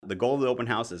the goal of the open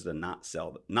house is to not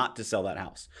to sell that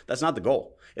house. That's not the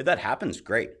goal. If that happens,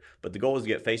 great. But the goal is to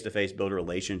get face-to-face, build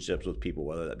relationships with people,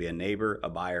 whether that be a neighbor, a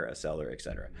buyer, a seller,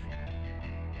 etc.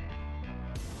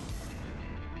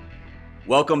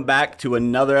 Welcome back to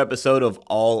another episode of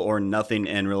All or Nothing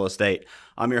in Real Estate.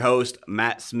 I'm your host,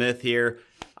 Matt Smith here.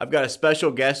 I've got a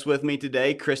special guest with me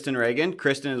today, Kristen Reagan.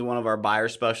 Kristen is one of our buyer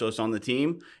specialists on the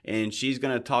team, and she's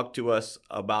going to talk to us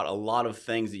about a lot of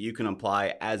things that you can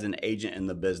apply as an agent in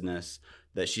the business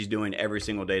that she's doing every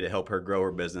single day to help her grow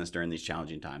her business during these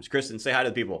challenging times. Kristen, say hi to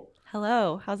the people.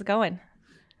 Hello. How's it going?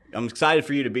 I'm excited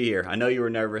for you to be here. I know you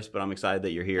were nervous, but I'm excited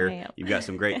that you're here. I am. You've got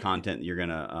some great content. You're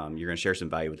gonna share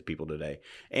some value with the people today.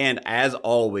 And as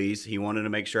always, he wanted to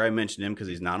make sure I mentioned him because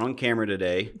he's not on camera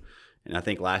today. And I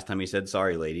think last time he said,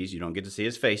 sorry, ladies, you don't get to see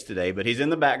his face today, but he's in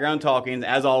the background talking.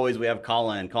 As always, we have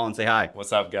Colin. Colin, say hi.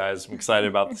 What's up, guys? I'm excited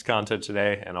about this content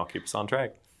today, and I'll keep us on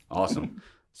track. Awesome.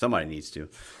 Somebody needs to.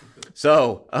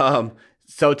 So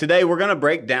today we're going to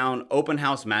break down open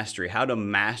house mastery, how to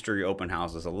master your open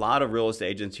houses. A lot of real estate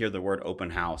agents hear the word open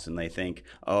house and they think,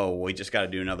 oh, we just got to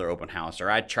do another open house,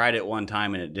 or I tried it one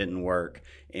time and it didn't work.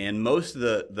 And most of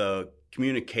the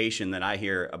communication that I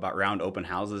hear about around open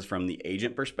houses from the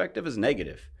agent perspective is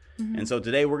negative. Mm-hmm. And so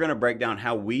today we're going to break down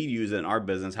how we use it in our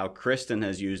business, how Kristen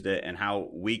has used it, and how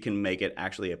we can make it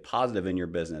actually a positive in your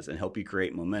business and help you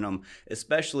create momentum,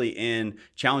 especially in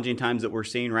challenging times that we're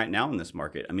seeing right now in this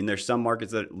market. I mean, there's some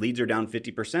markets that leads are down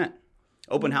 50%.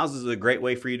 Open houses is a great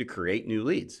way for you to create new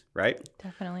leads, right?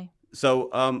 Definitely.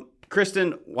 So,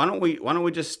 Kristen, why don't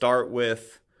we just start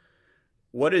with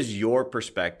what is your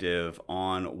perspective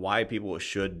on why people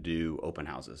should do open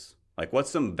houses? Like, what's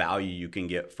some value you can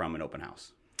get from an open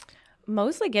house?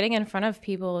 Mostly getting in front of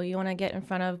people. You want to get in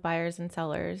front of buyers and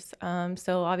sellers.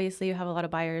 So obviously you have a lot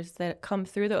of buyers that come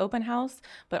through the open house,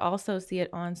 but also see it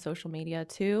on social media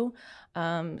too.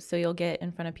 So you'll get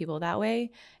in front of people that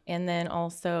way. And then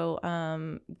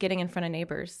also getting in front of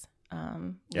neighbors.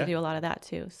 We do a lot of that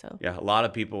too. So yeah, a lot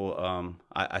of people,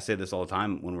 I say this all the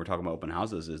time when we're talking about open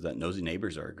houses, is that nosy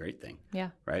neighbors are a great thing. Yeah.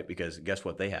 Right? Because guess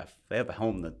what they have? They have a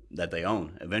home that they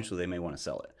own. Eventually they may want to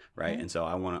sell it. Right. Mm-hmm. And so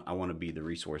I want to be the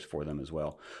resource for them as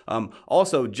well.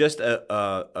 Also, just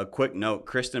a quick note,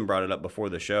 Kristen brought it up before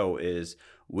the show, is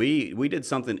we did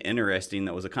something interesting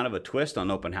that was a kind of a twist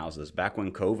on open houses back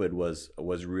when COVID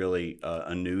was really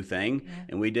a new thing. Yeah.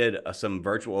 And we did some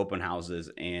virtual open houses,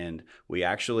 and we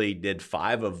actually did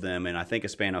 5 of them in I think a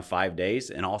span of 5 days,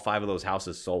 and all 5 of those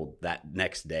houses sold that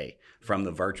next day from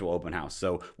the virtual open house.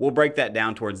 So we'll break that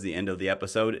down towards the end of the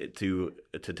episode to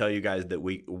tell you guys that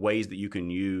ways that you can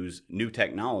use new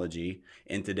technology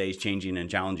in today's changing and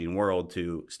challenging world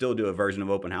to still do a version of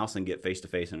open house and get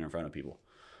face-to-face and in front of people.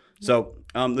 So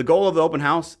the goal of the open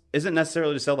house isn't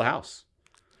necessarily to sell the house,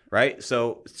 right?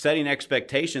 So setting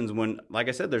expectations when, like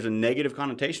I said, there's a negative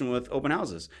connotation with open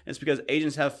houses. It's because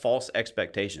agents have false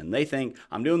expectation. They think,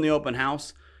 I'm doing the open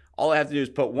house. All I have to do is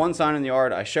put one sign in the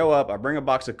yard. I show up, I bring a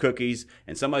box of cookies,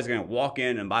 and somebody's going to walk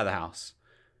in and buy the house.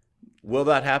 Will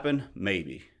that happen?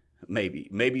 Maybe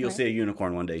you'll see a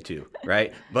unicorn one day too,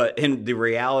 right? But in the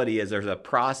reality is there's a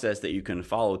process that you can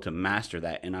follow to master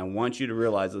that. And I want you to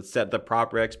realize, let's set the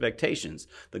proper expectations.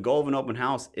 The goal of an open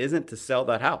house isn't to sell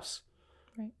that house.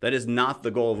 Right. That is not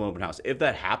the goal of an open house. If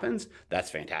that happens,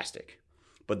 that's fantastic.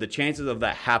 But the chances of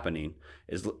that happening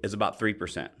is about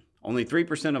 3%. Only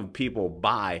 3% of people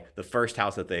buy the first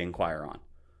house that they inquire on.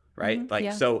 Right?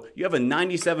 Mm-hmm. So you have a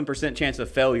 97% chance of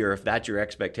failure if that's your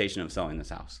expectation of selling this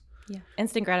house. Yeah.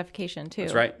 Instant gratification too.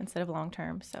 That's right. Instead of long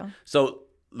term. So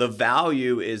the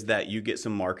value is that you get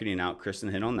some marketing out. Kristen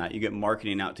hit on that. You get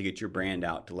marketing out to get your brand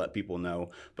out, to let people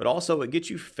know. But also it gets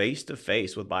you face to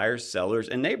face with buyers, sellers,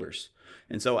 and neighbors.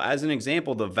 And so as an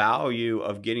example, the value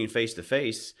of getting face to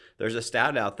face, there's a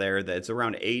stat out there that it's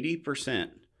around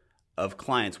 80% of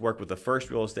clients work with the first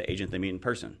real estate agent they meet in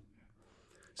person.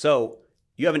 So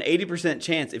you have an 80%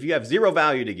 chance, if you have zero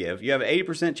value to give, you have an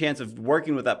 80% chance of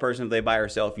working with that person if they buy or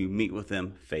sell if you meet with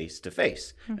them face to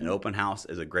face. An open house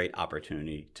is a great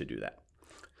opportunity to do that.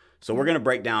 So we're going to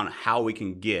break down how we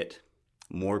can get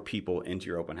more people into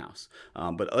your open house.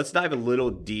 But let's dive a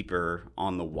little deeper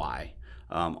on the why.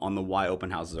 Why open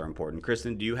houses are important.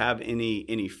 Kristen, do you have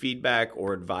any feedback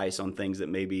or advice on things that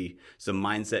maybe some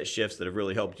mindset shifts that have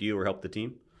really helped you or helped the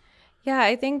team? Yeah,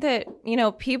 I think that,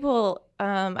 people,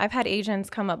 I've had agents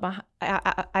come up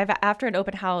after an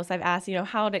open house. I've asked,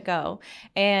 how'd it go?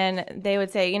 And they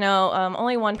would say,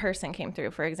 only one person came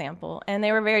through, for example, and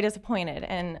they were very disappointed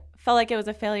and felt like it was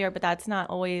a failure, but that's not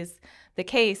always the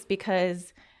case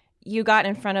because you got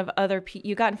in front of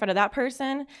you got in front of that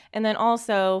person, and then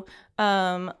also,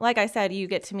 like I said, you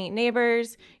get to meet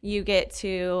neighbors, you get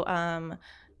to,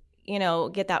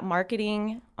 get that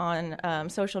marketing on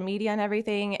social media and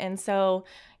everything, and so.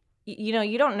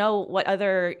 You don't know what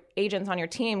other agents on your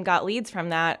team got leads from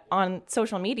that on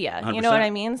social media. 100%. You know what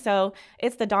I mean? So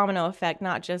it's the domino effect,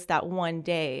 not just that one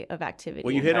day of activity.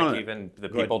 Well, you hit on even the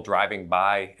people driving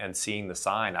by and seeing the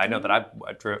sign. I know that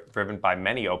I've driven by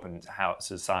many open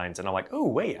houses signs, and I'm like, oh,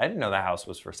 wait, I didn't know that house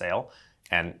was for sale.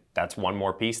 And that's one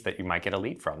more piece that you might get a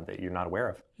lead from that you're not aware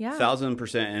of. Yeah.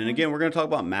 1,000%. And again, we're going to talk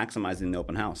about maximizing the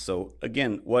open house. So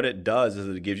again, what it does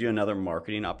is it gives you another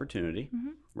marketing opportunity,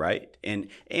 right? And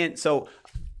so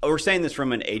we're saying this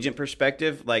from an agent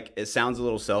perspective, like it sounds a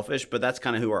little selfish, but that's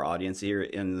kind of who our audience here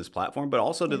in this platform, but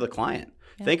also to the client.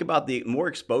 Yeah. Think about the more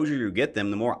exposure you get them,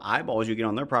 the more eyeballs you get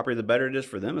on their property, the better it is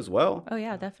for them as well. Oh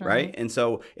yeah, definitely. Right? And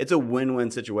so it's a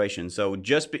win-win situation. So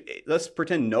let's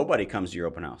pretend nobody comes to your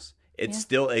open house. It's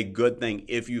still a good thing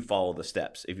if you follow the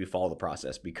steps, if you follow the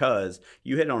process, because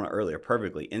you hit on it earlier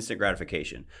perfectly, instant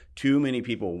gratification. Too many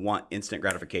people want instant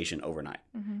gratification overnight.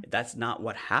 That's not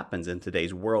what happens in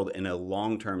today's world in a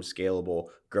long-term, scalable,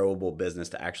 growable business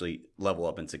to actually level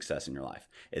up in success in your life.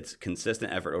 It's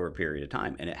consistent effort over a period of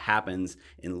time, and it happens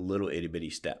in little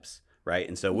itty-bitty steps, right?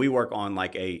 And so we work on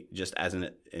just as an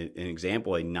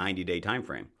example, a 90-day time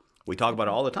frame. We talk about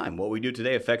it all the time. What we do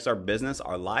today affects our business,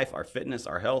 our life, our fitness,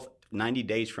 our health 90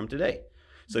 days from today.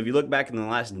 So if you look back in the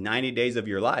last 90 days of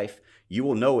your life, you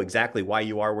will know exactly why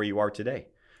you are where you are today.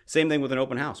 Same thing with an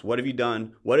open house. What have you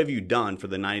done? What have you done for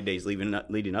the 90 days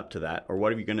leading up to that? Or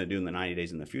what are you going to do in the 90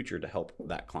 days in the future to help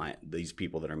that client, these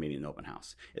people that are meeting an open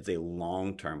house? It's a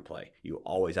long-term play. You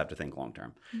always have to think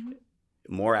long-term.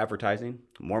 More advertising,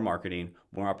 more marketing,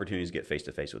 more opportunities to get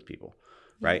face-to-face with people.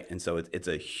 Right. And so it's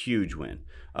a huge win.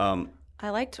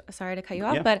 Sorry to cut you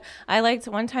off, but I liked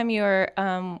one time we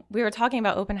were talking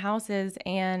about open houses,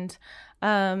 and,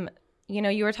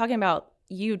 you were talking about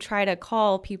you try to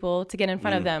call people to get in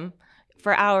front of them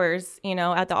for hours,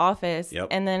 at the office.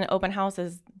 And then open house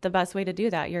is the best way to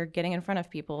do that. You're getting in front of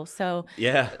people. So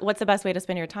what's the best way to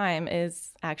spend your time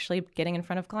is actually getting in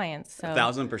front of clients. So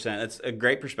 1,000%. That's a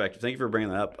great perspective. Thank you for bringing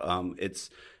that up. It's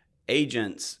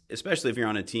agents, especially if you're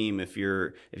on a team, if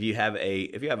you have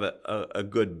a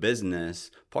good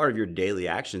business, part of your daily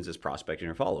actions is prospecting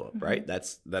or follow-up, right?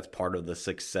 That's part of the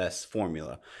success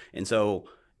formula. And so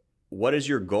what is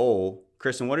your goal,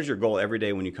 Kristen? What is your goal every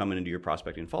day when you come in and do your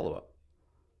prospecting follow-up?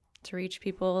 To reach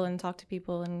people and talk to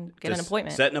people and get an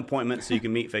appointment. Set an appointment so you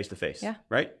can meet face-to-face,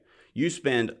 right? You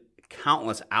spend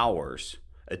countless hours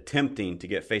attempting to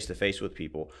get face-to-face with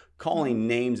people, calling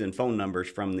names and phone numbers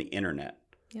from the internet.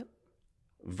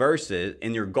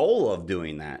 And your goal of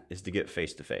doing that is to get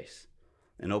face-to-face.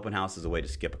 An open house is a way to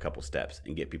skip a couple steps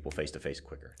and get people face-to-face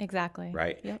quicker. Exactly.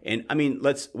 Right? And I mean,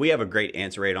 we have a great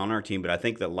answer rate on our team, but I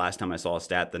think the last time I saw a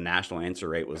stat, the national answer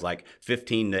rate was like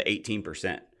 15 to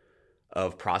 18%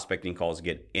 of prospecting calls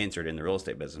get answered in the real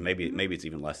estate business. Maybe it's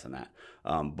even less than that.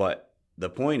 But the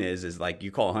point is like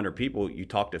you call 100 people, you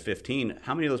talk to 15.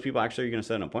 How many of those people actually are you going to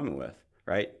set an appointment with,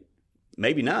 right?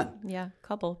 Maybe none. Yeah, a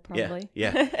couple probably.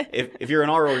 Yeah. If you're in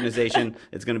our organization,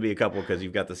 it's going to be a couple because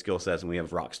you've got the skill sets and we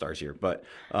have rock stars here. But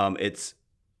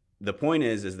the point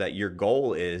is that your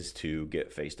goal is to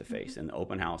get face to face, and the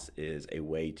open house is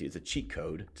it's a cheat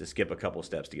code to skip a couple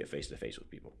steps to get face to face with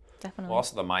people. Definitely. Well,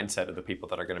 also the mindset of the people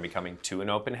that are going to be coming to an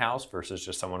open house versus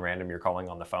just someone random you're calling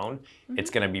on the phone.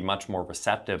 It's going to be much more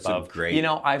receptive of,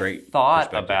 I've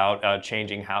thought about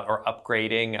changing or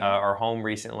upgrading our home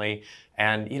recently,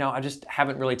 and I just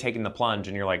haven't really taken the plunge.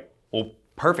 And you're like, well,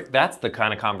 perfect. That's the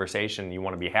kind of conversation you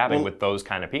want to be having with those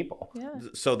kind of people. Yeah.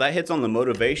 So that hits on the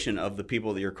motivation of the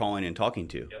people that you're calling and talking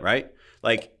to, right?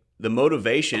 Like the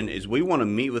motivation is we want to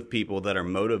meet with people that are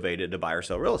motivated to buy or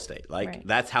sell real estate. Like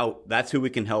that's who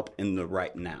we can help in the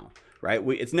right now, right?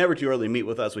 It's never too early to meet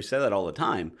with us. We say that all the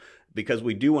time because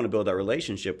we do want to build that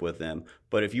relationship with them.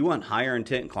 But if you want higher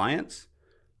intent clients,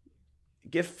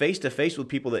 get face to face with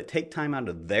people that take time out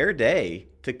of their day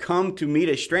to come to meet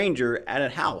a stranger at a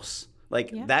house.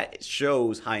 That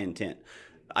shows high intent.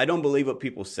 I don't believe what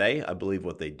people say. I believe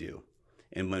what they do.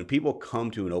 And when people come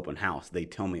to an open house, they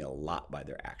tell me a lot by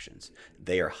their actions.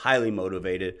 They are highly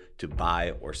motivated to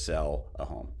buy or sell a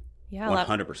home. Yeah,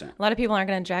 100%. A lot of people aren't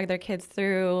going to drag their kids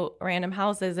through random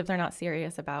houses if they're not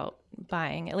serious about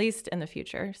buying, at least in the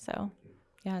future. So,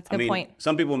 yeah, it's a good point.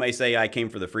 Some people may say I came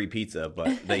for the free pizza,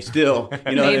 but they still,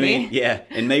 you know what I mean? Yeah,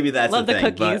 and maybe that's Love the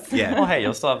thing. Cookies. But, yeah. Well, hey,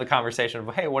 you'll still have the conversation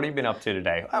of, hey, what have you been up to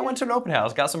today? I went to an open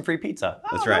house, got some free pizza.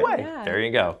 That's no right. way. Yeah. There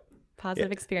you go.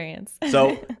 Positive experience.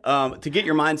 So to get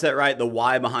your mindset right, the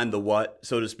why behind the what,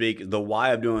 so to speak, the why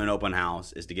of doing an open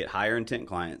house is to get higher intent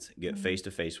clients, get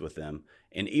face-to-face with them.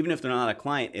 And even if they're not a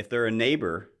client, if they're a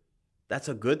neighbor, that's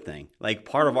a good thing. Like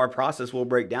part of our process we'll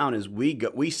break down is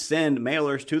we send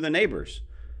mailers to the neighbors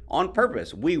on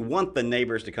purpose. We want the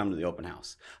neighbors to come to the open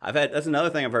house. That's another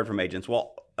thing I've heard from agents.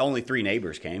 Well, only 3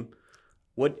 neighbors came.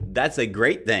 That's a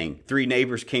great thing. 3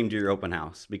 neighbors came to your open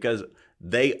house because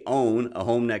they own a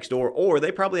home next door, or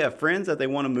they probably have friends that they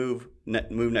want to move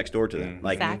next door to them.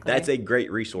 Like that's a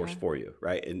great resource for you,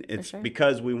 right? And it's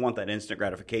because we want that instant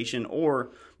gratification,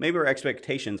 or maybe our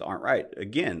expectations aren't right.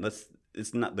 Again,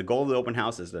 it's not the goal of the open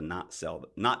house is to not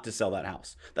to sell that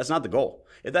house. That's not the goal.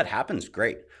 If that happens,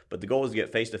 great. But the goal is to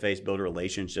get face-to-face, build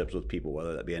relationships with people,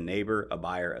 whether that be a neighbor, a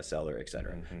buyer, a seller, et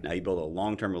cetera. Now you build a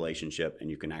long-term relationship and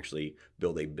you can actually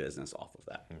build a business off of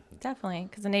that. Definitely.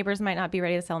 Because the neighbors might not be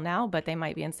ready to sell now, but they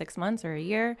might be in 6 months or a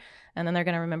year. And then they're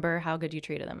going to remember how good you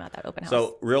treated them at that open house.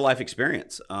 So real life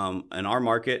experience. In our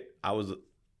market,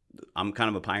 I'm kind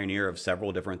of a pioneer of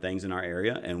several different things in our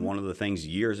area. And one of the things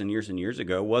years and years and years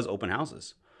ago was open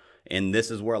houses. And this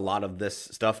is where a lot of this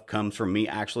stuff comes from me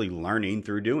actually learning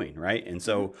through doing, right? And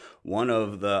so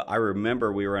I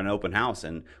remember we were in an open house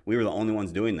and we were the only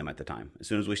ones doing them at the time. As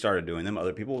soon as we started doing them,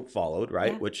 other people followed,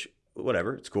 right? Yeah. Which,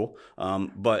 whatever, it's cool.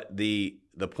 But the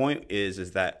point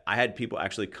is that I had people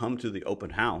actually come to the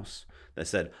open house that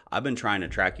said, I've been trying to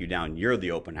track you down. You're the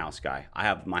open house guy. I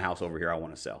have my house over here I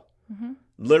want to sell.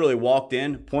 Literally walked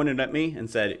in, pointed at me and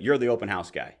said, you're the open house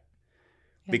guy.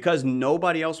 Yeah. Because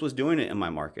nobody else was doing it in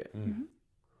my market.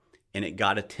 And it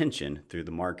got attention through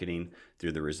the marketing,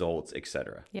 through the results, et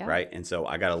cetera, right? And so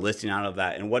I got a listing out of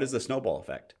that. And what is the snowball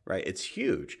effect, right? It's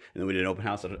huge. And then we did an open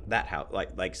house at that house.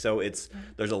 So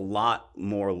there's a lot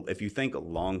more. If you think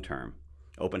long-term,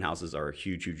 open houses are a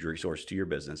huge, huge resource to your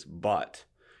business, but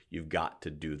you've got to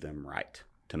do them right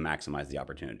to maximize the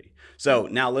opportunity. So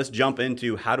now let's jump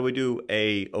into how do we do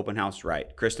a open house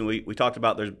right? Kristen, we talked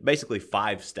about there's basically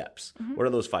 5 steps. What are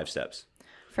those 5 steps?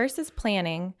 First is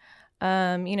planning.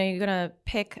 You're going to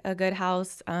pick a good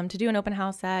house to do an open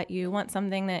house at. You want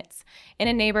something that's in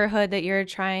a neighborhood that you're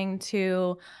trying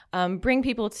to bring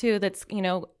people to, that's,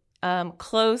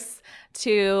 close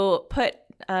to put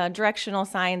directional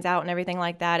signs out and everything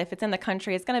like that. If it's in the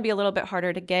country, it's going to be a little bit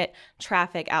harder to get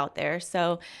traffic out there.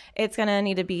 So it's going to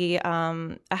need to be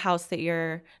a house that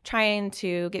you're trying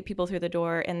to get people through the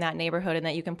door in that neighborhood, and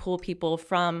that you can pull people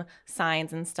from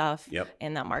signs and stuff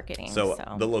in that marketing. So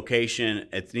the location,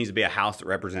 it needs to be a house that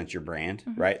represents your brand,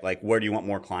 right? Like, where do you want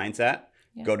more clients at?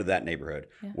 Yeah. Go to that neighborhood.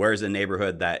 Yeah. Where is a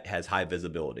neighborhood that has high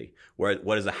visibility?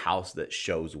 What is a house that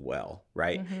shows well,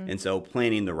 right? And so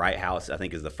planning the right house, I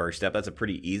think, is the first step. That's a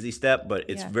pretty easy step, but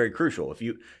it's very crucial. If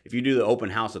you do the open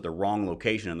house at the wrong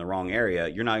location in the wrong area,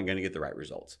 you're not going to get the right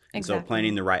results. And so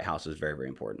planning the right house is very, very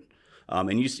important.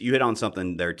 And you hit on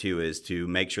something there too, is to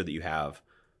make sure that you have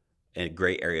a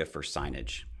great area for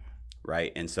signage,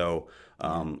 right? And so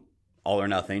all or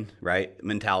nothing, right?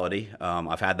 Mentality.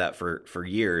 I've had that for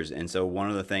years. And so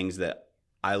one of the things that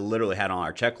I literally had on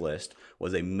our checklist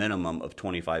was a minimum of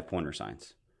 25 pointer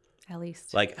signs. At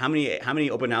least. Like how many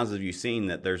open houses have you seen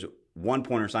that there's one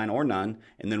pointer sign or none,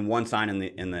 and then one sign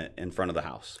in front of the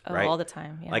house, right? All the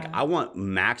time. Yeah. Like I want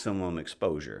maximum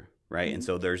exposure, right? And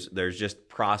so there's just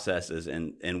processes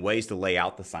and ways to lay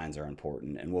out the signs are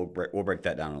important, and we'll break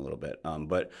that down a little bit.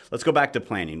 But let's go back to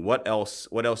planning. What else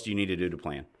do you need to do to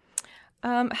plan?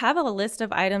 Have a list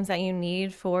of items that you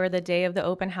need for the day of the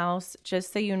open house,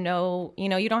 just so you know,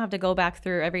 you don't have to go back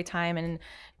through every time and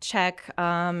check.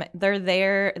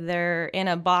 They're in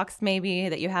a box maybe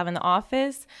that you have in the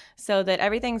office, so that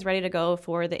everything's ready to go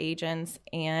for the agents,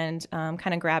 and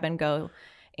kind of grab and go.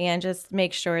 And just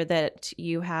make sure that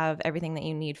you have everything that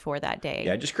you need for that day.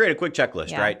 Yeah, just create a quick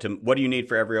checklist, right? To what do you need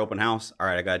for every open house? All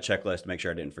right, I got a checklist to make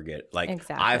sure I didn't forget.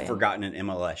 I've forgotten an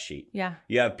MLS sheet. Yeah.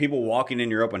 You have people walking in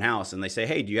your open house and they say,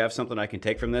 hey, do you have something I can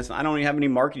take from this? I don't even have any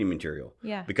marketing material.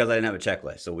 Yeah. Because I didn't have a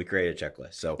checklist. So we created a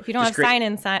checklist. So if you don't have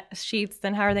sign-in sheets,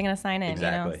 then how are they going to sign in?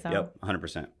 Exactly. Yep,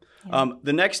 100%. Yeah.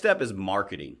 The next step is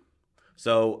marketing.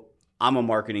 So I'm a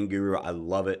marketing guru. I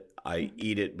love it. I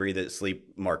eat it, breathe it,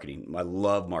 sleep marketing. I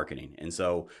love marketing. And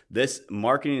so this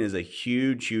marketing is a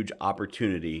huge, huge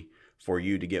opportunity for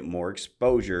you to get more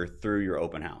exposure through your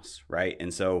open house, right?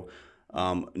 And so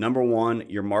number one,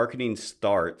 your marketing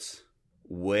starts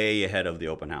way ahead of the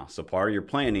open house. So part of your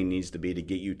planning needs to be to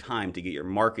get you time to get your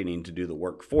marketing to do the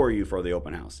work for you for the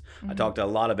open house. I talk to a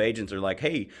lot of agents who are like,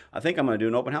 hey, I think I'm going to do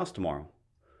an open house tomorrow.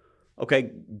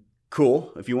 Okay,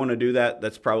 Cool. If you want to do that,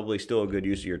 that's probably still a good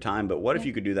use of your time. But what if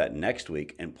you could do that next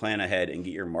week and plan ahead and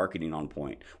get your marketing on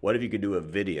point? What if you could do a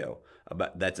video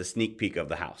about that's a sneak peek of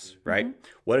the house, right?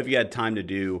 What if you had time to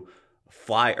do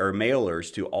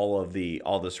mailers to all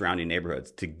the surrounding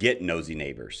neighborhoods to get nosy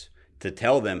neighbors, to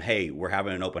tell them, hey, we're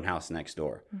having an open house next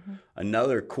door.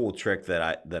 Another cool trick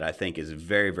that I think is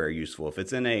very, very useful, if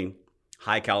it's in a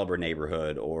high caliber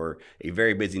neighborhood or a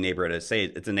very busy neighborhood, say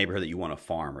it's a neighborhood that you want to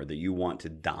farm or that you want to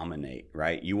dominate,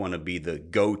 right? You want to be the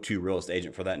go-to real estate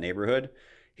agent for that neighborhood.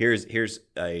 Here's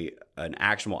an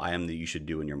actionable item that you should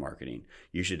do in your marketing.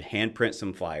 You should handprint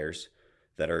some flyers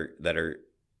that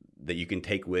you can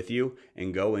take with you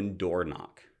and go and door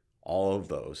knock all of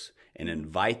those and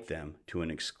invite them to an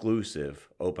exclusive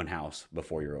open house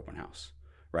before your open house,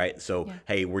 right? So,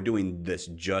 hey, we're doing this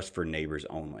just for neighbors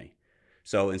only.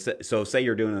 So say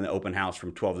you're doing an open house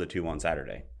from 12 to 2 on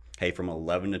Saturday. Hey, from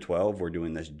 11 to 12, we're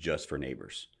doing this just for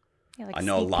neighbors. Yeah, like I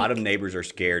know a lot of neighbors are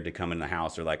scared to come in the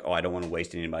house. They're like, oh, I don't want to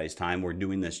waste anybody's time. We're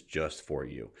doing this just for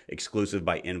you. Exclusive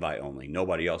by invite only.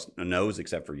 Nobody else knows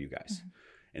except for you guys.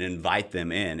 And invite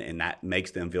them in, and that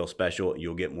makes them feel special.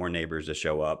 You'll get more neighbors to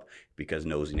show up because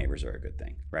nosy neighbors are a good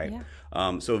thing, right?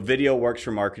 Yeah. So video works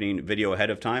for marketing, video ahead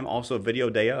of time, also video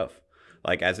day of.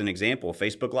 Like as an example,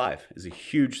 Facebook Live is a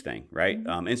huge thing, right?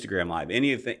 Instagram Live,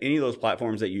 any of those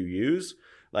platforms that you use,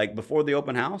 like before the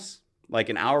open house, like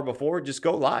an hour before, just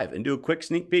go live and do a quick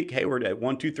sneak peek. Hey, we're at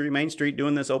 123 Main Street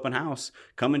doing this open house.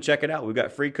 Come and check it out. We've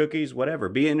got free cookies, whatever.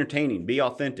 Be entertaining, be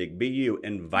authentic, be you.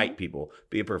 Invite people.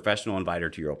 Be a professional inviter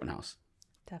to your open house.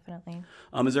 Definitely.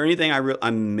 Is there anything I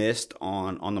missed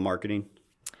on the marketing?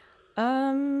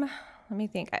 Let me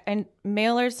think. And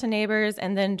mailers to neighbors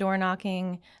and then door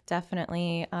knocking,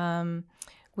 definitely.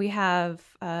 We have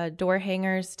door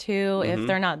hangers too. If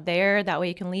they're not there, that way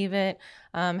you can leave it.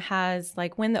 Has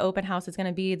like when the open house is going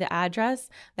to be, the address.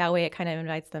 That way it kind of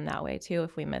invites them that way too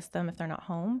if we miss them, if they're not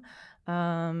home.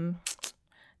 And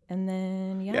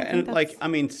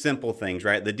then simple things,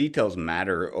 right? The details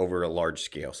matter over a large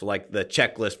scale. So like the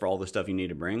checklist for all the stuff you need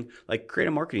to bring, like create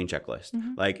a marketing checklist,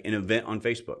 like an event on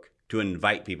Facebook to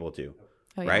invite people to.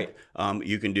 Oh, yeah. Right?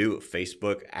 You can do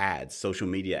Facebook ads, social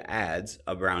media ads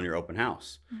around your open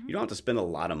house. You don't have to spend a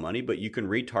lot of money, but you can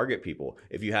retarget people.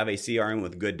 If you have a CRM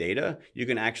with good data, you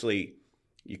can actually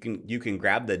you can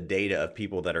grab the data of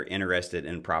people that are interested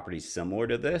in properties similar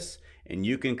to this, and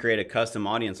you can create a custom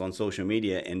audience on social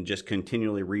media and just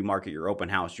continually remarket your open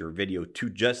house, your video to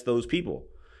just those people.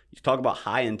 You talk about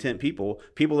high intent people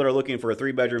that are looking for a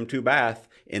 3-bedroom, 2-bath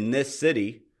in this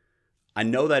city. I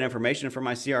know that information from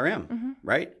my CRM,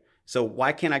 right? So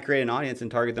why can't I create an audience and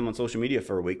target them on social media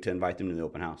for a week to invite them to the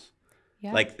open house?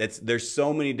 Yeah. Like there's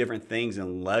so many different things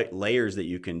and layers that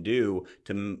you can do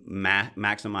to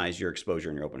maximize your exposure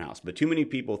in your open house. But too many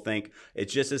people think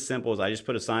it's just as simple as I just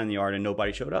put a sign in the yard and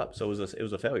nobody showed up, so it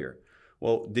was a failure.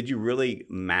 Well, did you really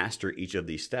master each of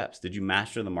these steps? Did you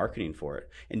master the marketing for it?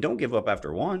 And don't give up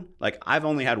after one. Like I've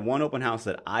only had one open house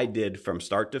that I did from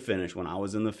start to finish when I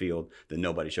was in the field that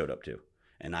nobody showed up to.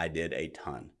 And I did a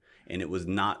ton. And it was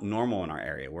not normal in our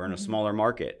area. We're in a smaller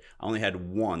market. I only had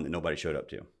one that nobody showed up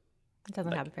to. It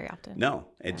doesn't happen very often. No,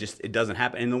 it doesn't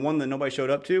happen. And the one that nobody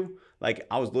showed up to, like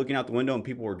I was looking out the window and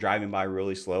people were driving by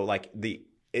really slow. Like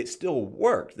it still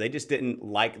worked. They just didn't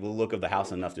like the look of the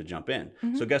house enough to jump in.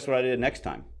 So guess what I did next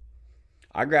time?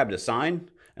 I grabbed a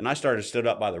sign and I stood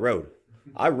up by the road.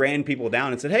 I ran people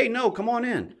down and said, hey, no, come on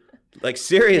in. Like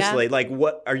seriously, like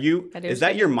what are you, is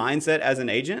that your mindset as an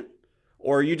agent?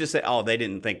 Or you just say, oh, they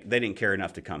didn't care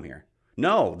enough to come here.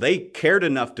 No, they cared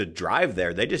enough to drive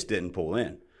there. They just didn't pull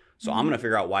in. So I'm going to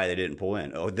figure out why they didn't pull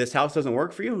in. Oh, this house doesn't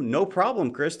work for you? No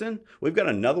problem, Kristen. We've got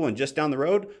another one just down the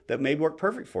road that may work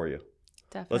perfect for you.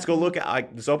 Definitely. Let's go look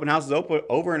at this open house is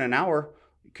over in an hour.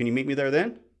 Can you meet me there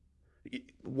then?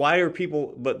 Why are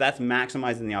people, but that's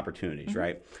maximizing the opportunities,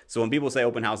 right? So when people say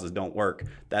open houses don't work,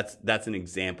 that's an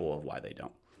example of why they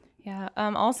don't. Yeah.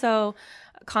 Also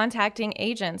contacting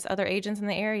other agents in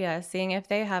the area, seeing if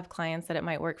they have clients that it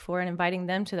might work for and inviting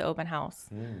them to the open house.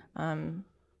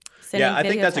 I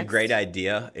think that's a great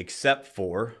idea, except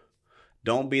for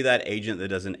don't be that agent that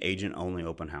does an agent-only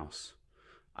open house.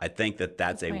 I think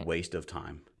that's a waste of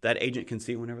time. That agent can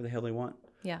see whenever the hell they want.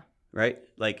 Yeah. Right?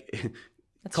 Like,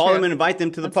 call them and invite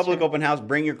them to the public open house.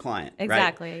 Bring your client.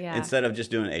 Exactly, right? Yeah. Instead of just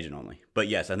doing an agent only. But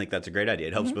yes, I think that's a great idea.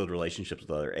 It helps build relationships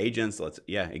with other agents.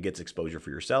 It gets exposure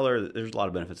for your seller. There's a lot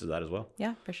of benefits to that as well.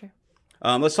 Yeah, for sure.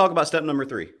 Let's talk about step number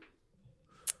 3.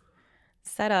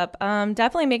 Setup.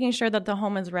 Definitely making sure that the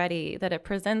home is ready, that it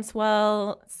presents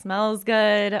well, smells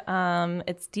good,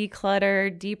 it's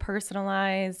decluttered,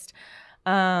 depersonalized.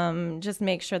 Just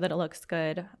make sure that it looks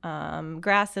good.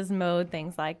 Grass is mowed,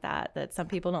 things like that some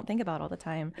people don't think about all the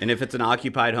time. And if it's an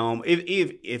occupied home,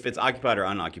 if it's occupied or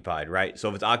unoccupied, right? So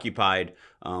if it's occupied,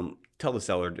 tell the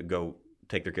seller to go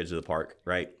take their kids to the park,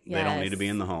 right? Yes. They don't need to be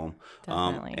in the home.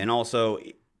 Definitely. And also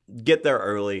get there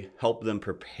early, help them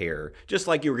prepare. Just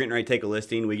like you were getting ready to take a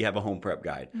listing, we have a home prep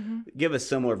guide. Mm-hmm. Give a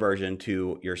similar version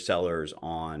to your sellers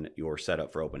on your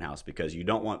setup for open house, because you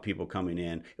don't want people coming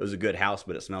in, it was a good house,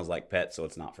 but it smells like pets, so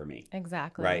it's not for me.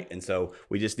 Exactly. Right? And so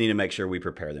we just need to make sure we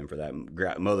prepare them for that,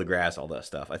 mow the grass, all that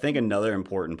stuff. I think another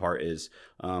important part is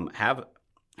have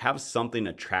something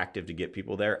attractive to get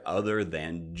people there other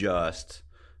than just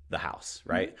the house,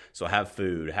 right? Mm-hmm. So have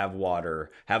food, have water,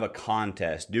 have a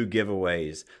contest, do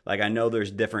giveaways. Like I know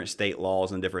there's different state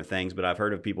laws and different things, but I've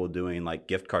heard of people doing like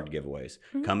gift card giveaways.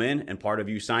 Mm-hmm. Come in, and part of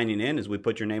you signing in is we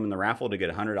put your name in the raffle to get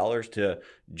 $100 to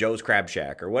Joe's Crab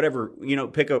Shack or whatever,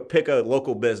 pick a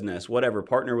local business, whatever,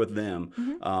 partner with them.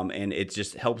 Mm-hmm. And it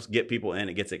just helps get people in.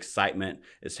 It gets excitement.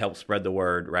 It helps spread the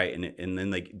word, right? And then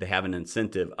they have an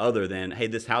incentive other than, hey,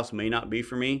 this house may not be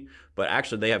for me, but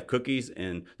actually they have cookies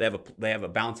and they have a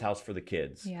bounce house for the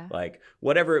kids. Yeah. Like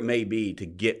whatever it may be to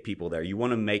get people there. You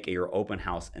want to make your open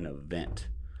house an event.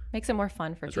 Makes it more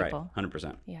fun for people. Right,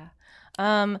 100%. Yeah.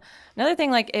 Another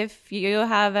thing, like if you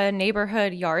have a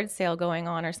neighborhood yard sale going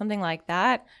on or something like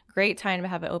that, great time to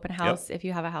have an open house. Yep. If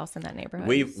you have a house in that neighborhood.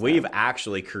 We've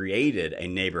actually created a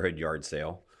neighborhood yard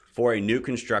sale for a new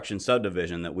construction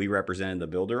subdivision that we represented the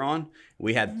builder on.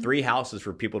 We had 3 houses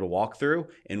for people to walk through,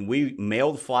 and we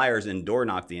mailed flyers and door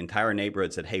knocked the entire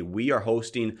neighborhood, said, hey, we are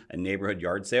hosting a neighborhood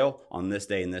yard sale on this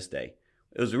day and this day.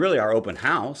 It was really our open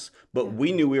house, but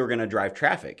we knew we were going to drive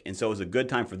traffic. And so it was a good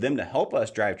time for them to help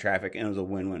us drive traffic, and it was a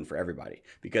win-win for everybody.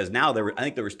 Because now I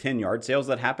think there was 10 yard sales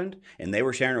that happened, and they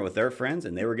were sharing it with their friends,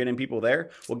 and they were getting people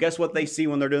there. Well, guess what they see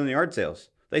when they're doing the yard sales?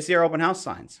 They see our open house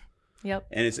signs. Yep.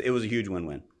 And it was a huge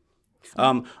win-win.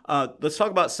 Let's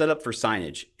talk about setup for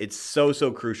signage. It's so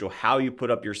crucial. How you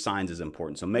put up your signs is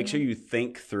important. So make sure you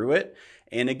think through it.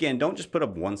 And again, don't just put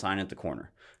up one sign at the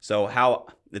corner. So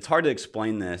it's hard to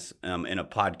explain this in a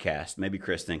podcast. Maybe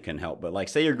Kristen can help. But like,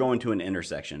 say you're going to an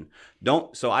intersection.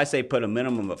 So I say put a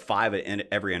minimum of 5 at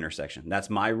every intersection. That's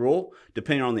my rule,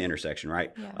 depending on the intersection,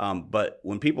 right? Yeah. But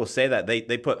when people say that,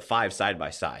 they put 5 side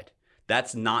by side.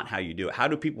 That's not how you do it. How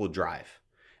do people drive?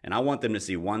 And I want them to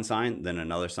see one sign, then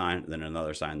another sign, then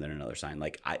another sign, then another sign.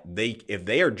 Like if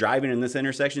they are driving in this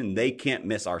intersection, they can't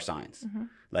miss our signs. Mm-hmm.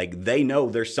 Like they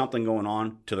know there's something going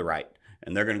on to the right,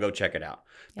 and they're going to go check it out.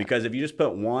 Yep. Because if you just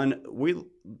put one,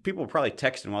 people probably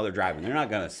texting while they're driving. They're not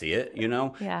going to see it,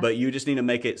 Yeah. But you just need to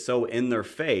make it so in their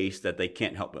face that they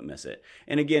can't help but miss it.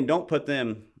 And again, don't put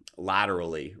them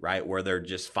laterally, right, where they're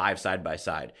just 5 side by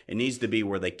side. It needs to be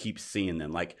where they keep seeing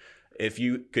them. Like if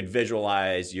you could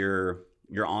visualize you're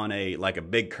on a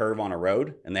big curve on a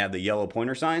road and they have the yellow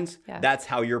pointer signs. Yeah. That's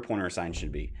how your pointer sign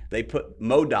should be. They put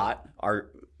MoDOT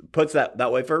puts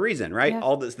that way for a reason, right? Yeah.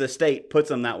 All the state puts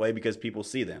them that way because people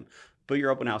see them. Put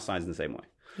your open house signs in the same way.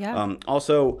 Yeah.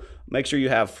 Also, make sure you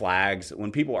have flags.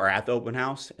 When people are at the open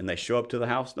house and they show up to the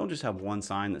house, don't just have one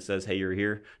sign that says, hey, you're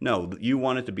here. No, you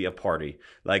want it to be a party.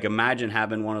 Like imagine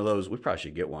having one of those. We probably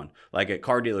should get one. Like at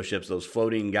car dealerships, those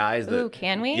floating guys. Ooh,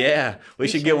 can we? Yeah, we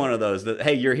should get one of those. That,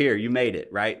 hey, you're here. You made it,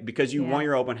 right? Because you want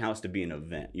your open house to be an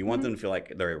event. You want them to feel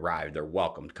like they're arrived. They're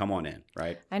welcomed. Come on in,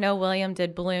 right? I know William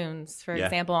did balloons, for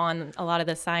example, on a lot of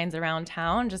the signs around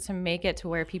town just to make it to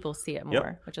where people see it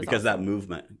more, which is because awesome. That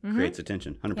movement creates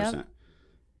attention, 100%. Yep.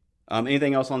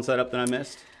 Anything else on setup that I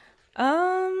missed?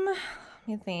 Let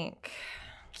me think.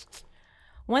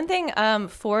 One thing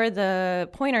for the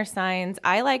pointer signs,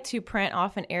 I like to print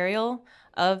off an aerial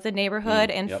of the neighborhood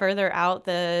and further out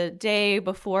the day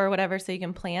before, whatever, so you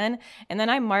can plan. And then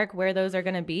I mark where those are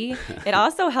going to be. It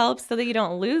also helps so that you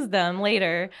don't lose them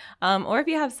later. Or if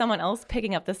you have someone else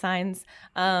picking up the signs,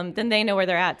 then they know where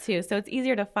they're at too. So it's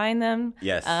easier to find them.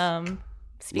 Yes.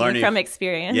 Speaking from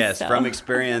experience. Yes, from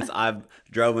experience. I've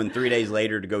driven 3 days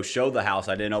later to go show the house.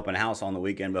 I didn't open a house on the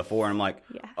weekend before. And I'm like,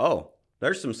 oh,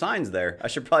 there's some signs there. I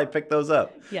should probably pick those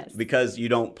up. Yes. Because you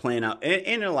don't plan out.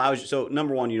 And it allows you. So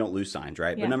number one, you don't lose signs,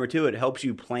 right? Yeah. But number two, it helps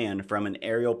you plan from an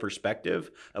aerial perspective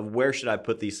of where should I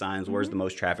put these signs? Where's the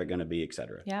most traffic going to be, et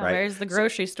cetera. Yeah, right? Where's the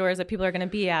grocery stores that people are going to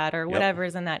be at or whatever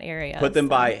is in that area. Put them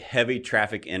by heavy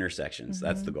traffic intersections.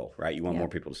 That's the goal, right? You want more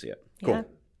people to see it. Cool. Yeah.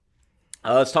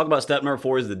 Let's talk about step number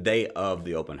 4 is the day of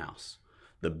the open house.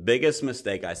 The biggest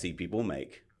mistake I see people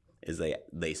make is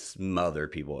they smother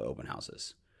people at open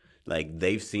houses. Like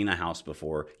they've seen a house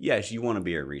before. Yes, you want to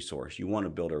be a resource. You want to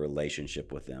build a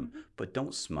relationship with them, but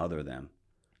don't smother them.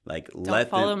 Like don't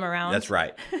follow them around. That's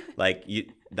right. Like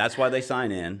that's why they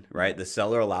sign in, right? The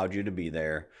seller allowed you to be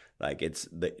there. Like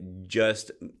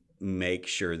just make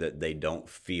sure that they don't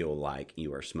feel like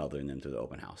you are smothering them through the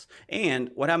open house. And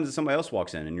what happens if somebody else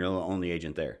walks in and you're the only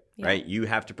agent there, right? You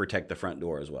have to protect the front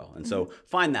door as well. And so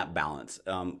find that balance.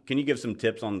 Can you give some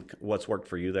tips on what's worked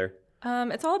for you there?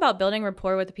 It's all about building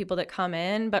rapport with the people that come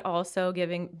in, but also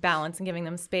giving balance and giving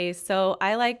them space. So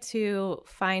I like to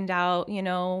find out,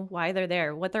 why they're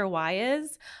there, what their why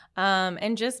is,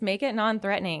 and just make it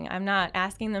non-threatening. I'm not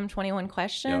asking them 21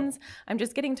 questions. Yep. I'm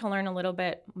just getting to learn a little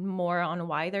bit more on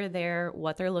why they're there,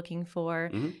 what they're looking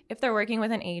for. If they're working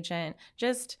with an agent,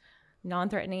 just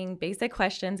non-threatening, basic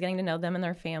questions, getting to know them and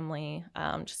their family,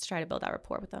 just try to build that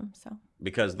rapport with them. So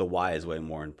because the why is way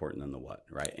more important than the what,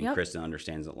 right? And Kristen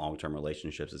understands that long-term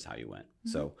relationships is how you win.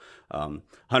 So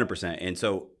 100%. And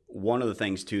so one of the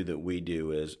things too that we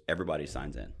do is everybody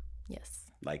signs in.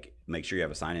 Yes. Like make sure you have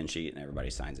a sign-in sheet and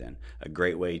everybody signs in. A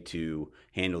great way to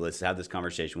handle this is have this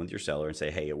conversation with your seller and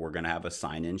say, hey, we're going to have a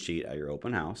sign-in sheet at your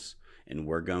open house. And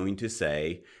we're going to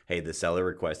say, hey, the seller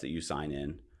requests that you sign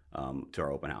in to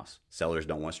our open house. Sellers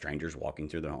don't want strangers walking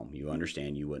through their home. You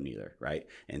understand, you wouldn't either, right?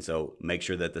 And so make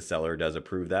sure that the seller does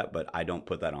approve that, but I don't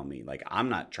put that on me. Like I'm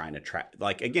not trying to trap,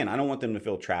 like again, I don't want them to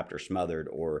feel trapped or smothered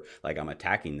or like I'm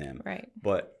attacking them. Right.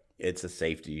 But it's a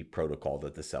safety protocol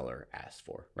that the seller asked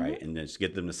for, right? And just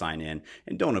get them to sign in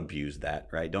and don't abuse that,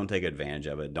 right? Don't take advantage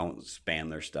of it. Don't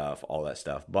spam their stuff, all that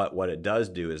stuff. But what it does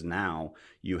do is now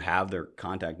you have their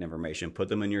contact information, put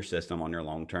them in your system on your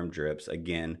long-term drips.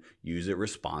 Again, use it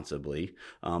responsibly.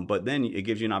 But then it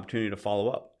gives you an opportunity to follow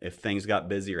up. If things got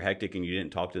busy or hectic and you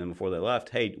didn't talk to them before they left,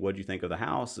 hey, what do you think of the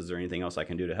house? Is there anything else I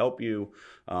can do to help you?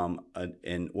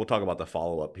 And we'll talk about the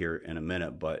follow-up here in a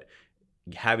minute, but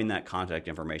having that contact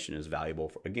information is valuable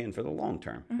for the long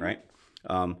term, right?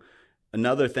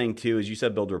 Another thing too is you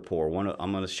said build rapport.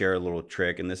 I'm going to share a little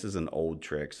trick, and this is an old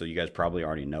trick, so you guys probably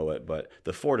already know it, but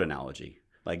the Ford analogy.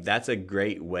 Like that's a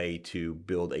great way to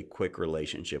build a quick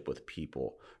relationship with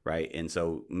people, right? And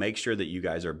so make sure that you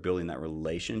guys are building that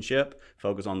relationship.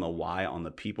 Focus on the why, on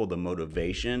the people, the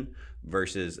motivation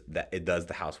versus that it does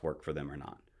the house work for them or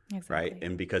not, right?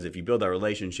 And because if you build that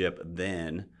relationship,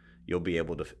 then you'll be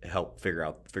able to help figure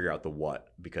out the what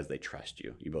because they trust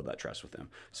you. You build that trust with them.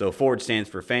 So Ford stands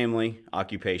for family,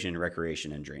 occupation,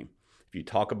 recreation, and dream. If you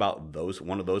talk about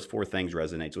one of those four things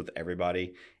resonates with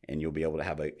everybody, and you'll be able to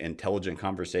have an intelligent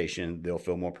conversation. They'll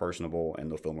feel more personable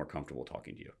and they'll feel more comfortable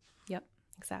talking to you. Yep,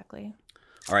 exactly.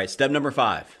 All right, step number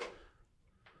 5.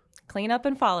 Clean up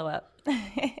and follow up.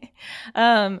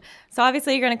 So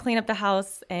obviously you're going to clean up the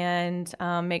house and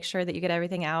make sure that you get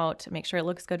everything out, make sure it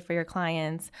looks good for your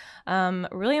clients.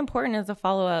 Really important is a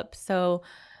follow up. So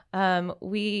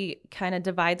we kind of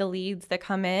divide the leads that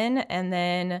come in, and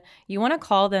then you want to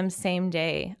call them same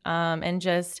day. And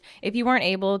just, if you weren't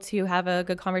able to have a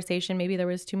good conversation, maybe there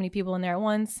was too many people in there at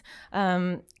once,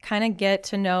 kind of get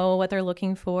to know what they're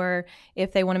looking for,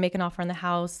 if they want to make an offer on the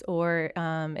house, or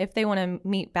if they want to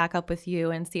meet back up with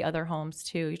you and see other homes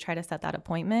too. You try to set that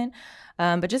appointment,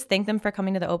 but just thank them for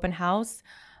coming to the open house.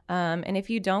 And if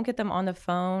you don't get them on the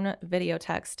phone, video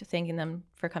text thanking them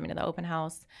for coming to the open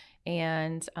house,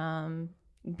 and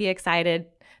be excited.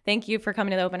 Thank you for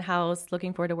coming to the open house.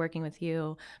 Looking forward to working with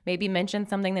you. Maybe mention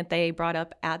something that they brought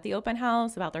up at the open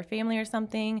house about their family or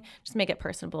something. Just make it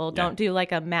personable. Yeah. Don't do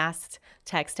like a mass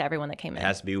text to everyone that came in. It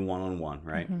has to be one-on-one,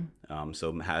 right?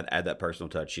 So add that personal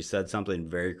touch. She said something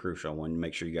very crucial. I want to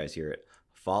make sure you guys hear it.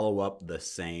 Follow up the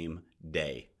same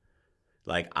day.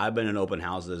 Like I've been in open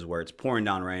houses where it's pouring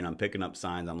down rain. I'm picking up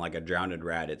signs. I'm like a drowned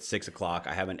rat. It's 6 o'clock.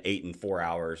 I haven't eaten in 4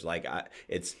 hours. Like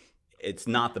it's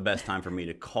not the best time for me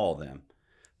to call them,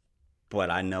 but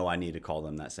I know I need to call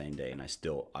them that same day, and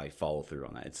I follow through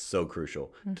on that. It's so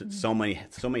crucial. So many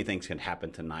things can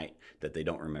happen tonight that they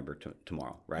don't remember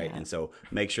tomorrow, right? Yeah. And so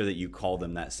make sure that you call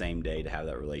them that same day to have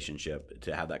that relationship,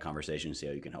 to have that conversation, see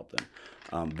how you can help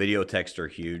them. Video texts are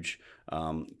huge.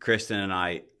 Kristen and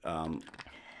I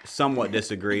somewhat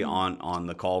disagree on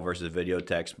the call versus video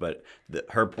text, but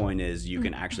her point is you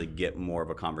can actually get more of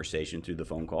a conversation through the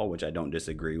phone call, which I don't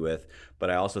disagree with.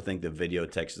 But I also think the video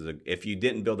text if you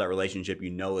didn't build that relationship,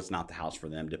 it's not the house for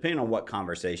them. Depending on what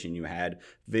conversation you had,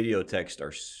 video texts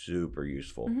are super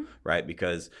useful, right?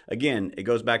 Because again, it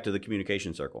goes back to the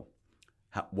communication circle.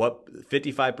 What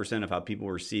 55% of how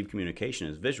people receive communication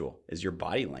is visual, is your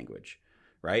body language,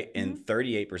 right? And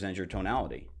 38% is your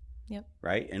tonality. Yep.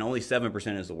 Right? And only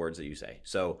 7% is the words that you say.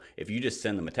 So if you just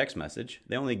send them a text message,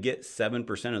 they only get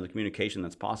 7% of the communication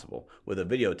that's possible. With a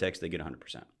video text, they get 100%.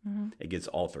 Mm-hmm. It gets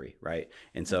all three, right?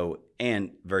 And so,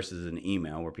 and versus an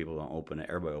email where people don't open it,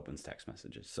 everybody opens text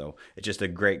messages. So it's just a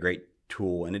great, great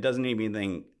tool. And it doesn't need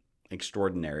anything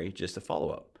extraordinary, just a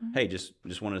follow-up. Mm-hmm. Hey, just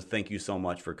want to thank you so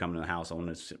much for coming to the house. I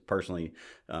want to personally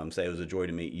say it was a joy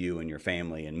to meet you and your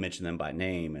family, and mention them by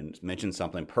name and mention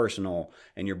something personal,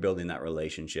 and you're building that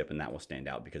relationship, and that will stand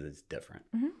out because it's different.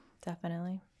 Mm-hmm.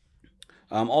 Definitely.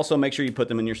 Also, make sure you put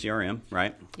them in your CRM,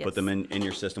 right? Yes. Put them in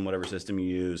your system, whatever system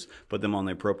you use. Put them on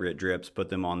the appropriate drips. Put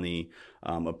them on the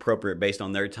appropriate, based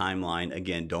on their timeline.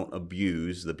 Again, don't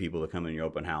abuse the people that come in your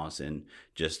open house and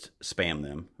just spam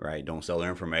them, right? Don't sell their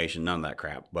information, none of that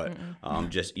crap. But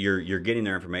just you're getting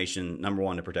their information, number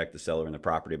one, to protect the seller and the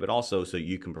property, but also so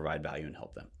you can provide value and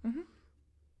help them. Mm-hmm.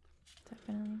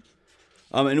 Definitely.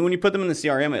 And when you put them in the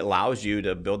CRM, it allows you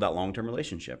to build that long-term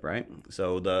relationship, right?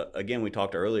 So again, we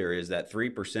talked earlier is that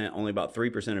 3%, only about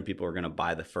 3% of people are going to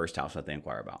buy the first house that they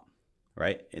inquire about,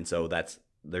 right? And so there's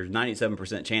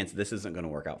 97% chance this isn't going to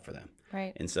work out for them.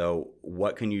 Right. And so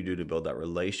what can you do to build that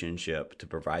relationship, to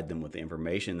provide them with the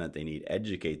information that they need,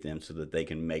 educate them so that they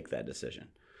can make that decision?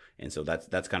 And so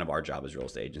that's kind of our job as real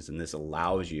estate agents. And this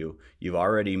allows you've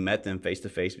already met them face to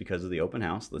face because of the open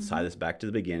house. Let's tie this back to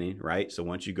the beginning, right? So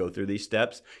once you go through these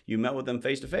steps, you met with them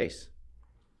face to face.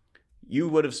 You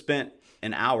would have spent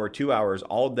an hour, 2 hours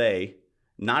all day,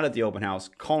 not at the open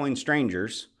house, calling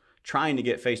strangers, trying to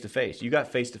get face to face. You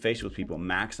got face to face with people.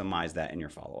 Maximize that in your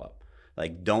follow up.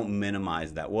 Like, don't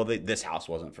minimize that. Well, this house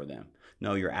wasn't for them.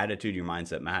 No, your attitude, your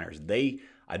mindset matters.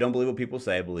 I don't believe what people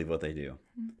say. I believe what they do.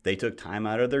 They took time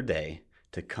out of their day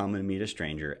to come and meet a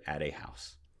stranger at a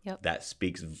house. Yep. That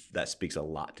speaks a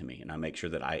lot to me, and I make sure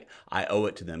that I owe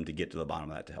it to them to get to the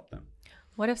bottom of that to help them.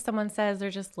 What if someone says they're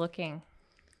just looking?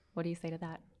 What do you say to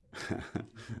that?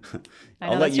 I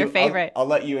know that's your favorite. I'll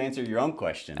let you answer your own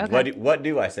question. Okay. What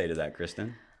do I say to that,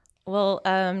 Kristen? Well,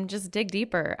 just dig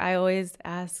deeper. I always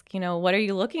ask, what are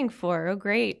you looking for? Oh,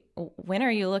 great. When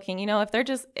are you looking? If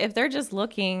they're just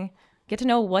looking, get to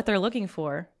know what they're looking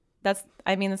for.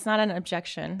 It's not an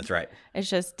objection. That's right. It's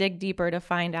just dig deeper to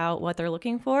find out what they're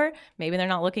looking for. Maybe they're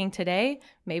not looking today.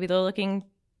 Maybe they're looking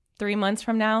 3 months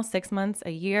from now, 6 months,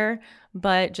 a year,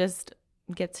 but just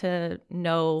get to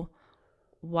know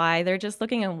why they're just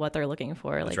looking and what they're looking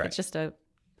for. That's right.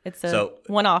 It's a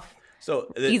one-off.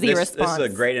 So easy response. This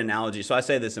is a great analogy. So I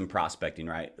say this in prospecting,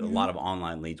 right? Mm-hmm. A lot of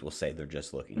online leads will say they're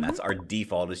just looking. Mm-hmm. That's our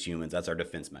default as humans. That's our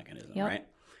defense mechanism, right?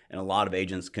 And a lot of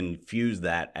agents confuse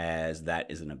that as that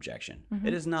is an objection. Mm-hmm.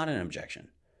 It is not an objection.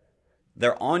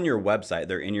 They're on your website.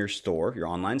 They're in your store, your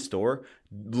online store,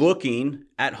 looking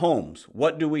at homes.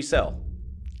 What do we sell?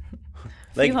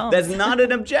 That's not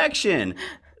an objection.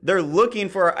 They're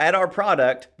looking at our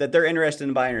product that they're interested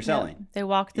in buying or selling. Yeah. They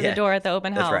walk through the door at the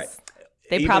open house. That's right.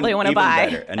 They probably want to buy.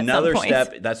 Better. Another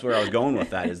step, that's where I was going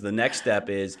with that, is the next step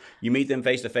is you meet them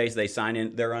face to face, they sign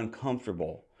in, they're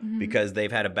uncomfortable because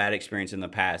they've had a bad experience in the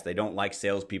past. They don't like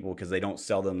salespeople because they don't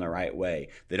sell them the right way.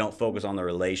 They don't focus on the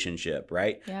relationship,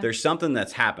 right? Yeah. There's something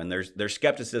that's happened. There's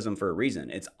skepticism for a reason.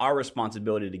 It's our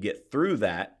responsibility to get through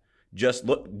that. Just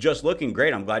looking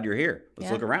great. I'm glad you're here.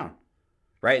 Let's look around,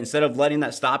 right? Instead of letting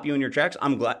that stop you in your tracks,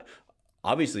 I'm glad.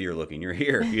 Obviously you're looking, you're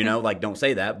here, don't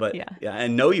say that, but yeah,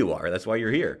 and know you are. That's why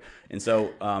you're here. And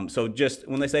so, so just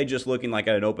when they say just looking like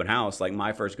at an open house, like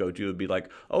my first go-to would be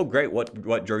like, oh, great.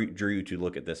 What drew you to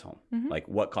look at this home? Mm-hmm. Like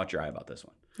what caught your eye about this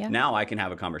one? Yeah. Now I can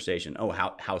have a conversation. Oh,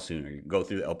 how soon are you? Go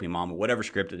through the LP Mama, whatever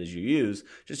script it is you use,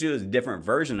 just do a different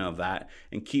version of that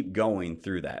and keep going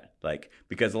through that. Like,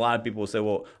 because a lot of people will say,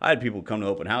 well, I had people come to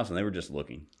open house and they were just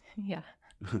looking. Yeah.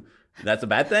 That's a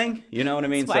bad thing? You know what I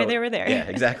mean? That's why they were there. Yeah,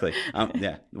 exactly.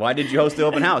 Why did you host the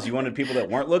open house? You wanted people that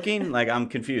weren't looking? Like, I'm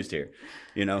confused here.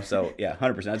 So yeah,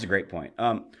 100%. That's a great point.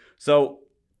 So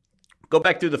go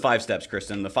back through the 5 steps,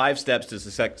 Kristen. The 5 steps to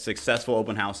successful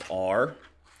open house are,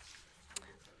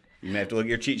 you may have to look at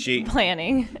your cheat sheet.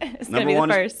 Planning is going to be the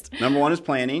first. Number 1 is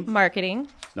planning. Marketing.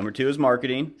 Number 2 is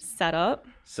marketing. Setup.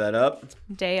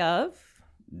 Day of.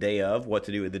 What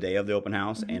to do with the day of the open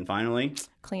house. Mm-hmm. And finally,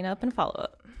 clean up and follow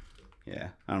up. Yeah,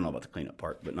 I don't know about the cleanup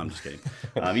part, but no, I'm just kidding.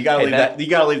 You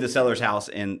gotta leave the seller's house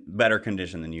in better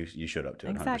condition than you showed up to.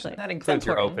 Exactly. 100%. That includes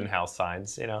your open house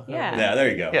signs, Yeah. Yeah, there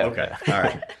you go. Yeah. Okay.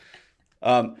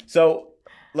 All right. So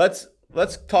let's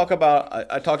talk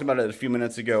about. I talked about it a few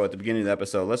minutes ago at the beginning of the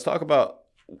episode. Let's talk about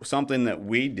something that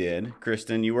we did.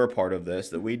 Kristen, you were a part of this.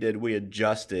 That we did. We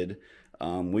adjusted.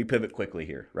 We pivot quickly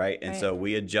here, right? And so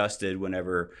we adjusted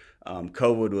whenever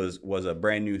COVID was a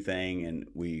brand new thing and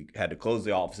we had to close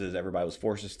the offices. Everybody was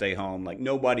forced to stay home. Like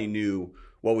nobody knew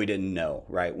what we didn't know,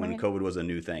 right? When COVID was a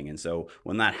new thing. And so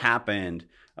when that happened,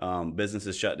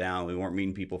 businesses shut down. We weren't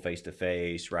meeting people face to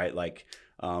face, right? Like,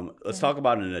 let's talk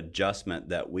about an adjustment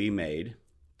that we made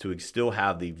to still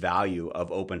have the value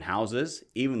of open houses,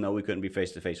 even though we couldn't be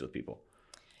face to face with people.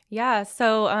 Yeah.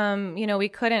 So, we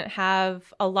couldn't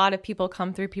have a lot of people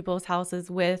come through people's houses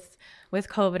with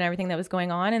COVID and everything that was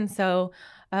going on. And so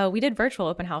we did virtual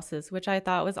open houses, which I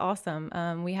thought was awesome.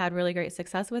 We had really great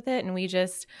success with it. And we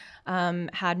just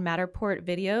had Matterport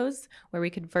videos where we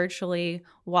could virtually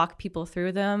walk people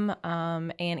through them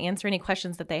and answer any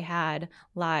questions that they had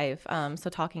live. So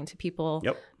talking to people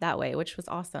that way, which was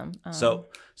awesome. So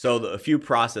a few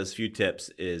tips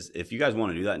is, if you guys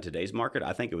want to do that in today's market,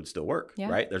 I think it would still work,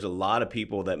 right? There's a lot of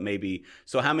people that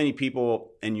so how many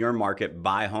people in your market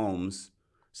buy homes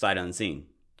sight unseen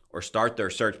or start their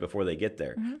search before they get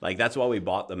there? Mm-hmm. Like, that's why we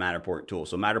bought the Matterport tool.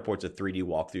 So Matterport's a 3D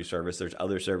walkthrough service. There's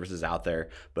other services out there,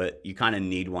 but you kind of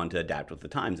need one to adapt with the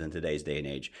times in today's day and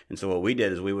age. And so what we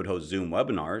did is we would host Zoom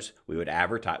webinars. We would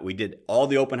advertise. We did all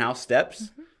the open house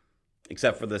steps,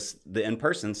 except for the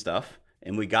in-person stuff.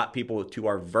 And we got people to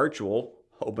our virtual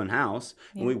open house,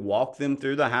 and we walked them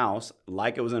through the house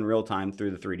like it was in real time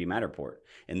through the 3D Matterport.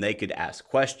 And they could ask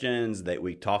questions, that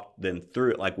we talked them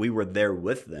through it like we were there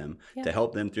with them to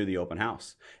help them through the open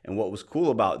house. And what was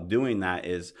cool about doing that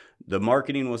is the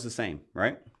marketing was the same,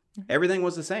 right? Mm-hmm. Everything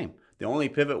was the same. The only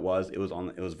pivot was it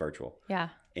was virtual. Yeah.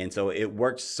 And so it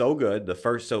worked so good.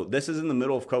 So this is in the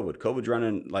middle of COVID. COVID's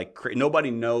running like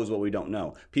nobody knows what we don't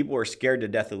know. People are scared to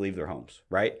death to leave their homes,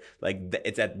 right? Like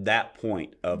it's at that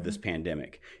point of this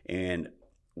pandemic. And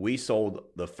we sold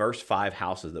the first 5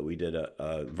 houses that we did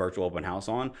a virtual open house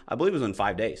on. I believe it was in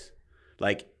 5 days.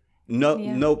 Like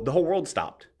no, the whole world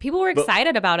stopped. People were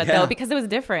excited about it though, because it was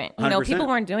different. 100%. People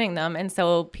weren't doing them. And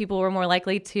so people were more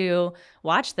likely to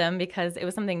watch them because it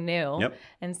was something new. Yep.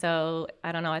 And so,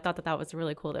 I don't know, I thought that was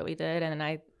really cool that we did. And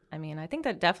I think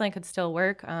that definitely could still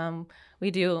work. We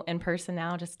do in person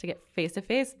now just to get face to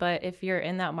face. But if you're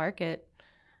in that market,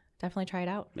 definitely try it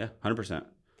out. Yeah, 100%.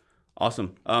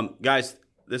 Awesome. Guys,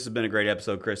 this has been a great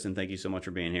episode. Kristen, thank you so much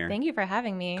for being here. Thank you for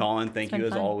having me. Colin, thank you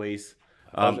as always.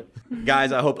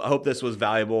 Guys, I hope this was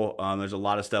valuable. There's a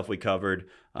lot of stuff we covered.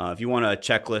 If you want a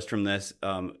checklist from this,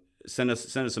 send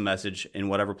us a message in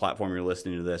whatever platform you're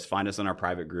listening to this. Find us in our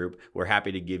private group. We're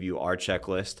happy to give you our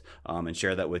checklist and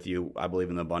share that with you. I believe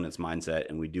in the abundance mindset,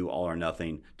 and we do all or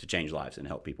nothing to change lives and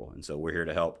help people. And so we're here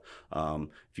to help.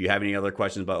 If you have any other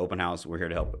questions about open house, we're here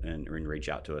to help and reach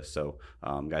out to us. So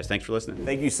guys, thanks for listening.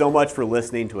 Thank you so much for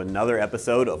listening to another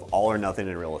episode of All or Nothing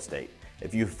in Real Estate.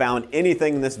 If you found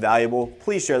anything in this valuable,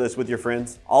 please share this with your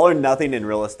friends. All or Nothing in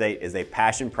Real Estate is a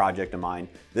passion project of mine.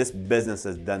 This business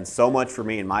has done so much for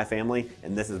me and my family,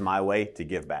 and this is my way to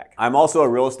give back. I'm also a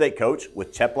real estate coach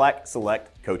with Cheplack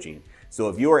Select Coaching. So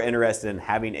if you are interested in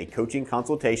having a coaching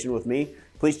consultation with me,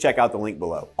 please check out the link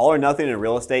below. All or Nothing in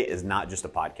Real Estate is not just a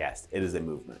podcast, it is a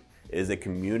movement. It is a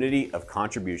community of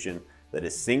contribution that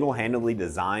is single-handedly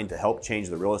designed to help change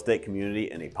the real estate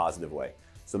community in a positive way.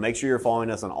 So make sure you're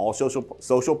following us on all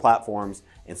social platforms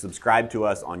and subscribe to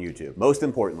us on YouTube. Most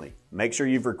importantly, make sure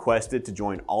you've requested to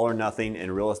join All or Nothing in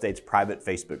Real Estate's private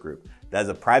Facebook group. That is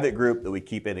a private group that we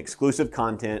keep in exclusive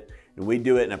content, and we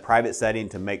do it in a private setting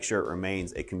to make sure it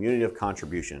remains a community of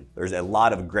contribution. There's a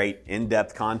lot of great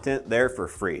in-depth content there for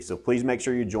free, so please make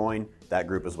sure you join that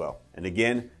group as well. And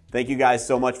again, thank you guys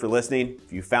so much for listening.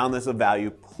 If you found this of value,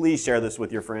 please share this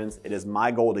with your friends. It is my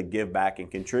goal to give back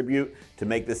and contribute to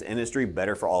make this industry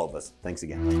better for all of us. Thanks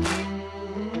again.